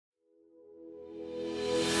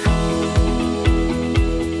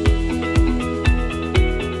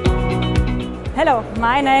Hello,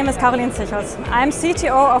 my name is Caroline Zichos. I'm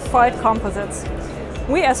CTO of Voith Composites.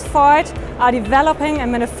 We as Voith are developing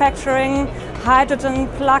and manufacturing hydrogen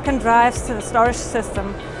plug-and-drive storage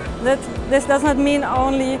system. This does not mean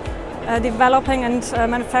only developing and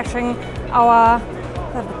manufacturing our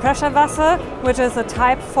pressure vessel, which is a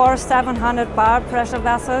Type 4 700 bar pressure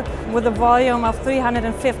vessel with a volume of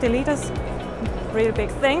 350 liters, really big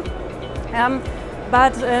thing.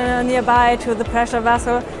 But nearby to the pressure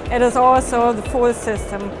vessel, it is also the full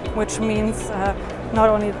system, which means not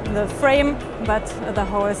only the frame, but the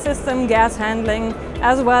whole system, gas handling,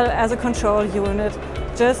 as well as a control unit,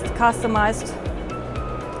 just customized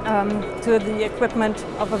to the equipment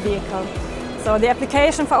of a vehicle. So the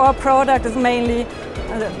application for our product is mainly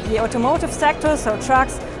the automotive sector, so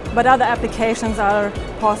trucks, but other applications are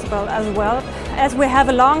possible as well. As we have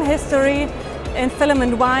a long history in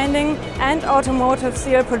filament winding and automotive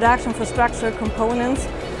serial production for structural components,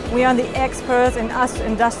 we are the experts in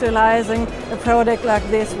industrializing a product like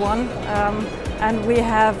this one, and we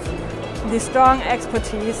have the strong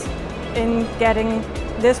expertise in getting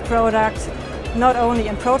this product not only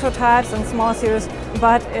in prototypes and small series,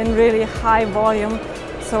 but in really high volume.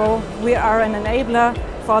 So we are an enabler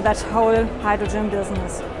for that whole hydrogen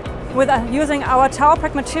business. With using our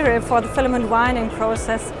taupreg material for the filament winding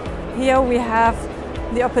process, here we have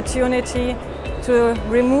the opportunity to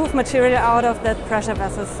remove material out of that pressure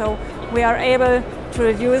vessel. So we are able to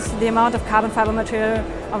reduce the amount of carbon fiber material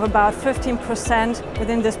of about 15%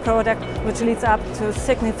 within this product, which leads up to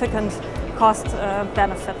significant cost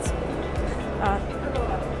benefits.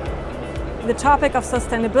 The topic of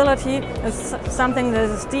sustainability is something that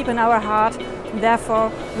is deep in our heart. Therefore,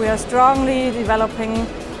 we are strongly developing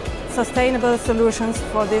sustainable solutions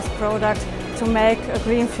for this product to make a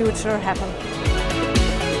green future happen.